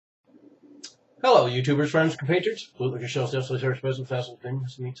Hello, YouTubers, friends, compatriots. Bootlicker Shells, Deathly Search, Special Festival,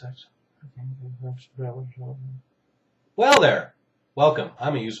 Famous Meat Sex. Well, there. Welcome.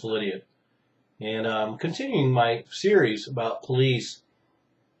 I'm a useful idiot. And I'm continuing my series about police.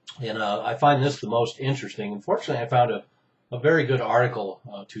 And I find this the most interesting. Unfortunately, I found a very good article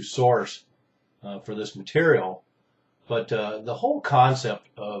to source for this material. But the whole concept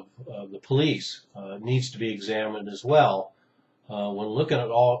of the police needs to be examined as well. When looking at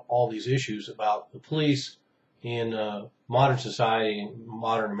all these issues about the police in modern society,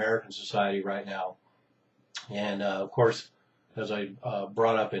 modern American society right now. And of course, as I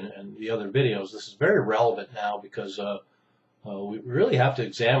brought up in the other videos, this is very relevant now because we really have to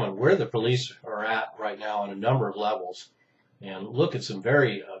examine where the police are at right now on a number of levels and look at some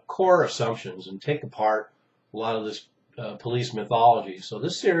very core assumptions and take apart a lot of this police mythology. So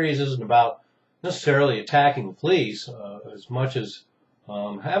this series isn't about necessarily attacking the police as much as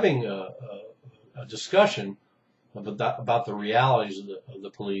having a discussion about the realities of the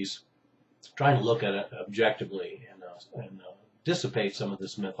police, trying to look at it objectively and dissipate some of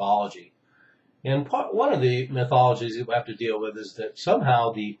this mythology. And one of the mythologies that we have to deal with is that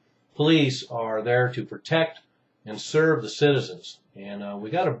somehow the police are there to protect and serve the citizens. And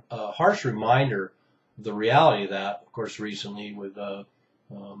we got a harsh reminder of the reality of that, of course, recently with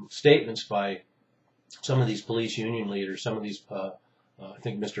statements by some of these police union leaders, some of these, I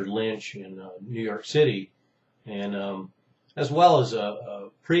think Mr. Lynch in New York City, and as well as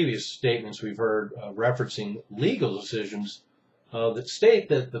previous statements we've heard referencing legal decisions that state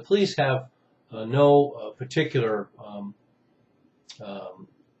that the police have no particular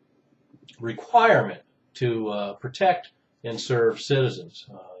requirement to protect and serve citizens.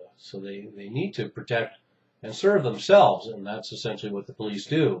 So they need to protect and serve themselves, and that's essentially what the police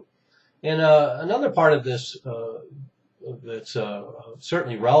do. And another part of this that's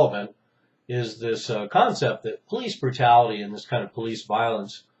certainly relevant is this concept that police brutality and this kind of police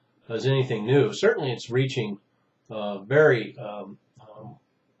violence is anything new. Certainly it's reaching very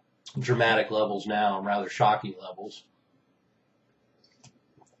dramatic levels now, and rather shocking levels.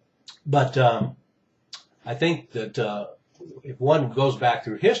 But I think that if one goes back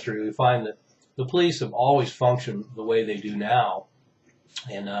through history, we find that the police have always functioned the way they do now.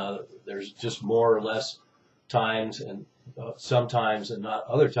 And there's just more or less times, and sometimes and not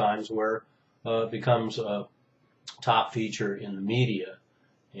other times, where it becomes a top feature in the media.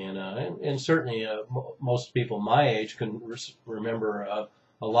 And certainly most people my age can remember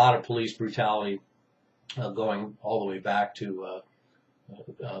a lot of police brutality going all the way back to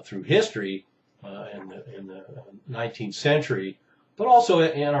through history in the 19th century, but also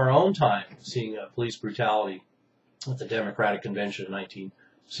in our own time, seeing police brutality at the Democratic Convention in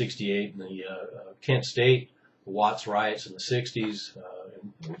 1968 in the Kent State, the Watts riots in the 60s,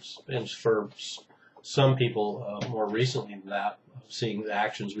 and for some people more recently than that, seeing the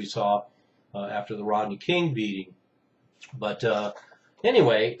actions we saw after the Rodney King beating. But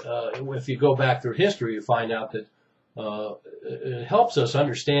anyway, if you go back through history, you find out that it helps us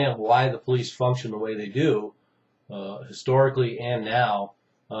understand why the police function the way they do, historically and now,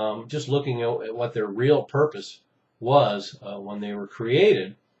 just looking at what their real purpose was when they were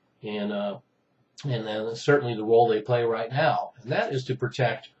created, and then certainly the role they play right now, and that is to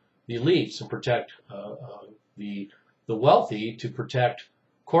protect the elites and protect the wealthy, to protect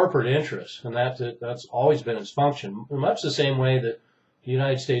corporate interests, and that's always been its function. In much the same way that the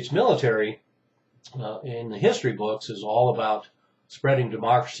United States military, in the history books, is all about spreading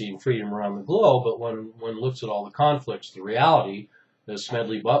democracy and freedom around the globe, but when one looks at all the conflicts, the reality, as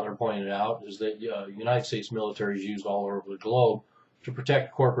Smedley Butler pointed out, is that the United States military is used all over the globe to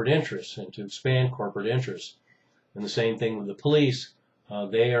protect corporate interests and to expand corporate interests. And the same thing with the police.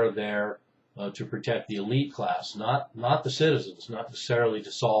 They are there to protect the elite class, not the citizens, not necessarily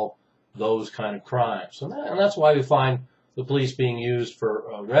to solve those kind of crimes. And that's why we find the police being used for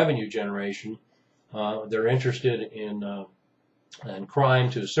revenue generation. They're interested in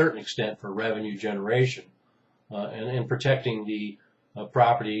crime to a certain extent for revenue generation, and protecting the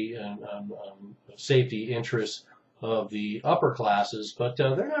property and safety interests of the upper classes, but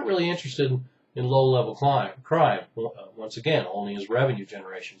they're not really interested in low-level crime, once again, only as revenue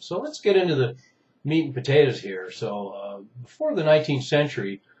generation. So let's get into the meat and potatoes here. So before the 19th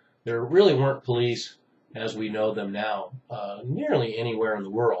century, there really weren't police as we know them now nearly anywhere in the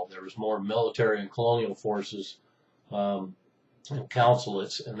world. There was more military and colonial forces and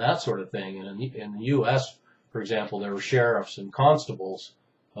consulates and that sort of thing. And in the U.S., for example, there were sheriffs and constables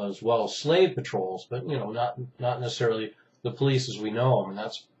as well as slave patrols, but not necessarily the police as we know them. And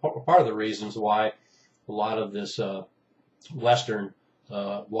that's part of the reasons why a lot of this Western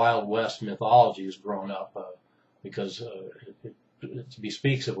Wild West mythology has grown up because it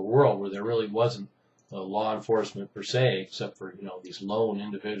bespeaks of a world where there really wasn't law enforcement per se, except for these lone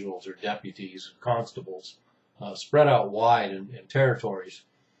individuals or deputies, constables, spread out wide in territories.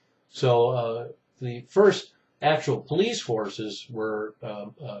 So the first actual police forces were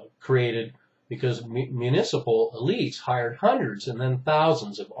created because municipal elites hired hundreds and then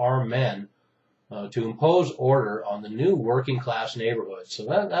thousands of armed men to impose order on the new working class neighborhoods. So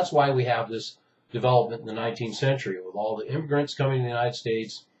that's why we have this development in the 19th century with all the immigrants coming to the United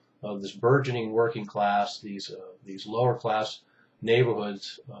States, this burgeoning working class, these lower class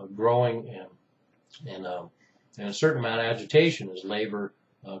neighborhoods growing, and a certain amount of agitation as labor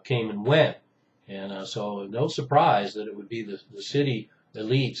came and went. And so no surprise that it would be the city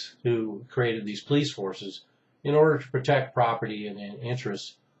elites who created these police forces in order to protect property and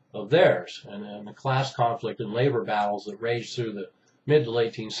interests of theirs. And the class conflict and labor battles that raged through the mid to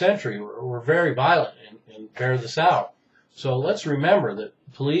late 18th century were very violent and bear this out. So let's remember that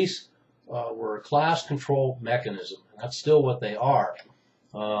police were a class control mechanism, and that's still what they are.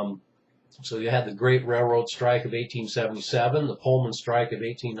 So you had the Great Railroad Strike of 1877, the Pullman Strike of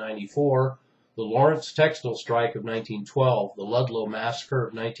 1894, the Lawrence Textile Strike of 1912, the Ludlow Massacre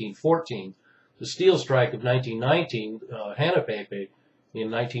of 1914, the Steel Strike of 1919, Hanapepe in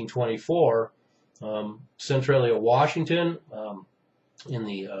 1924, Centralia, Washington in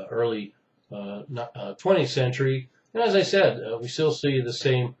the early 20th century. And as I said, we still see the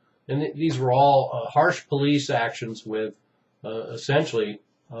same, and these were all harsh police actions with essentially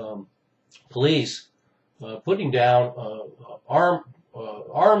police putting down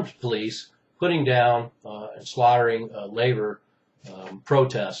armed police putting down and slaughtering labor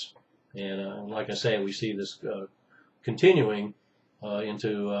protests. And like I say, we see this continuing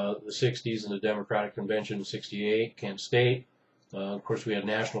into the 60s and the Democratic Convention in 68, Kent State. Of course, we had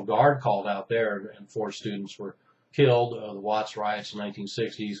National Guard called out there, and 4 students were killed. The Watts riots in the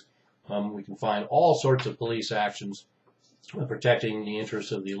 1960s. We can find all sorts of police actions protecting the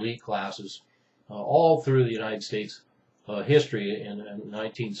interests of the elite classes all through the United States history in the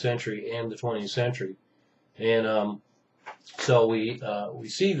 19th century and the 20th century. And so we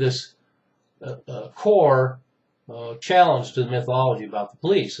see this core challenge to the mythology about the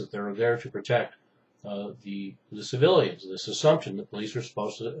police, that they're there to protect the civilians, this assumption that police are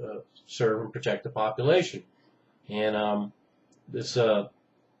supposed to serve and protect the population. And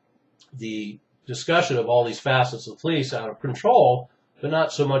the discussion of all these facets of police out of control, but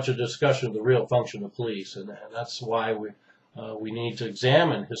not so much a discussion of the real function of police. And that's why we need to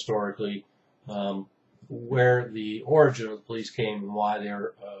examine historically where the origin of the police came and why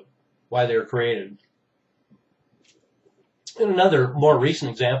they were created. And another more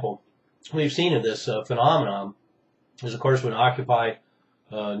recent example we've seen of this phenomenon is, of course, when Occupy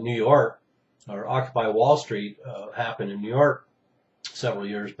New York, or Occupy Wall Street happened in New York several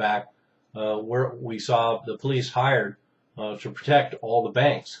years back, where we saw the police hired to protect all the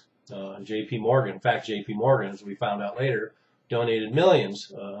banks. J.P. Morgan, in fact, J.P. Morgan, as we found out later, donated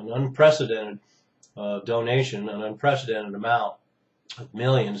millions, an unprecedented donation, an unprecedented amount of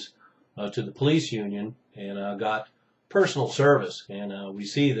millions to the police union, and got personal service. And we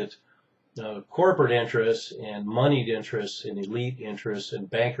see that corporate interests and moneyed interests and elite interests and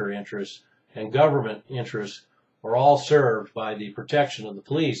banker interests and government interests are all served by the protection of the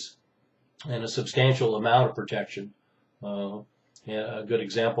police, and a substantial amount of protection. A good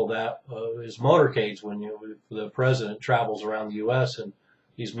example of that is motorcades. When the president travels around the U.S. and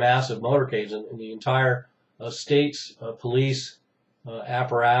these massive motorcades, and the entire state's police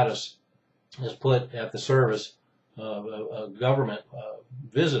apparatus is put at the service of a government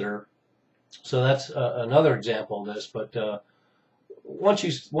visitor. So that's another example of this. But once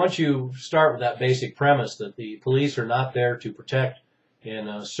you start with that basic premise that the police are not there to protect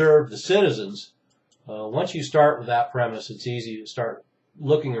and serve the citizens, once you start with that premise, it's easy to start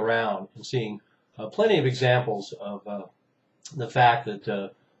looking around and seeing plenty of examples of the fact that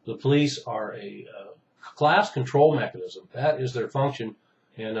the police are a class control mechanism. That is their function,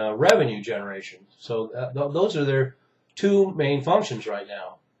 and revenue generation. So those are their 2 main functions right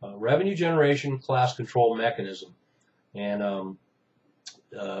now: revenue generation, class control mechanism. And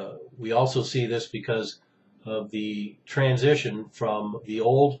we also see this because of the transition from the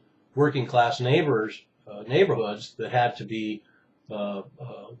old working class neighborhoods that had to be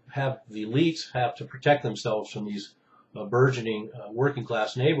have the elites have to protect themselves from these burgeoning working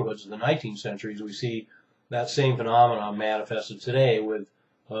class neighborhoods in the 19th century. We see that same phenomenon manifested today with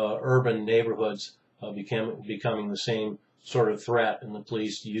urban neighborhoods becoming the same sort of threat, and the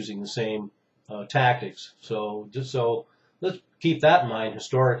police using the same tactics. So let's keep that in mind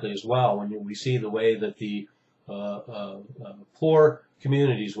historically as well when we see the way that the poor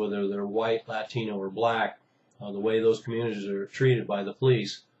communities, whether they're white, Latino, or black, the way those communities are treated by the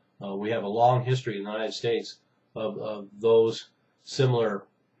police. We have a long history in the United States of those similar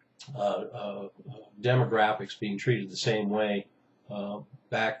demographics being treated the same way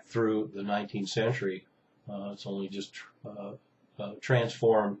back through the 19th century. It's only just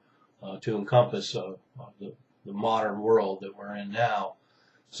transformed to encompass the modern world that we're in now.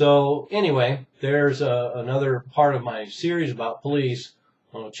 So anyway, there's another part of my series about police,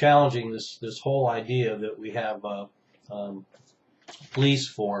 challenging this whole idea that we have police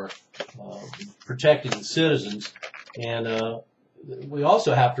for protecting the citizens. And we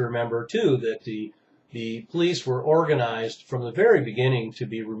also have to remember too that the police were organized from the very beginning to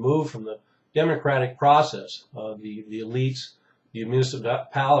be removed from the democratic process. The elites, the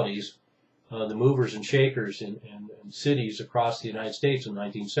municipalities, the movers and shakers in cities across the United States in the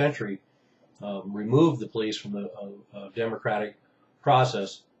 19th century removed the police from the democratic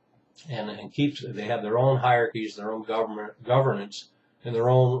process and they have their own hierarchies, their own governance, and their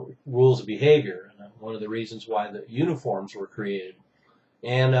own rules of behavior. And one of the reasons why the uniforms were created.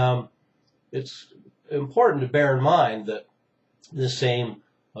 And it's important to bear in mind that this same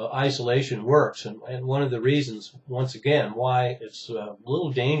isolation works. And one of the reasons, once again, why it's a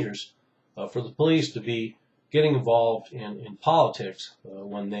little dangerous for the police to be getting involved in politics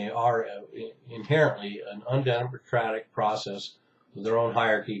when they are inherently an undemocratic process with their own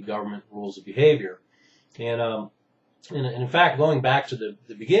hierarchy, government, rules of behavior. And in fact, going back to the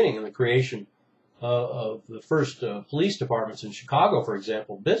beginning of the creation of the first police departments in Chicago, for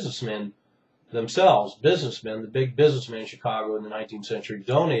example, businessmen themselves, the big businessmen in Chicago in the 19th century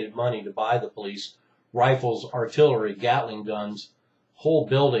donated money to buy the police rifles, artillery, Gatling guns, whole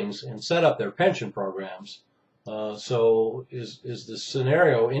buildings, and set up their pension programs. So is the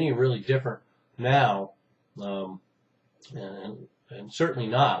scenario any really different now? And certainly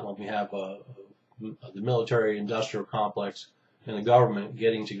not when we have the military-industrial complex and the government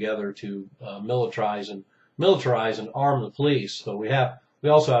getting together to militarize and arm the police. So we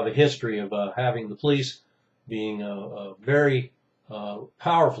also have a history of having the police being very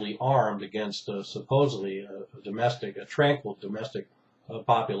powerfully armed against supposedly a tranquil domestic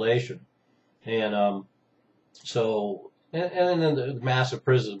population. And so then the massive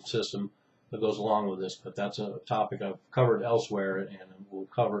prison system that goes along with this, but that's a topic I've covered elsewhere and we'll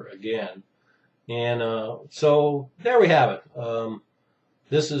cover again. And so there we have it.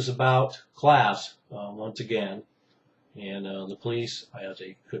 This is about class once again, and the police as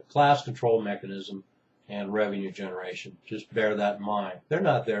a class control mechanism and revenue generation. Just bear that in mind. They're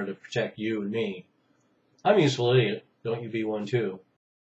not there to protect you and me. I'm a useful idiot. Don't you be one too.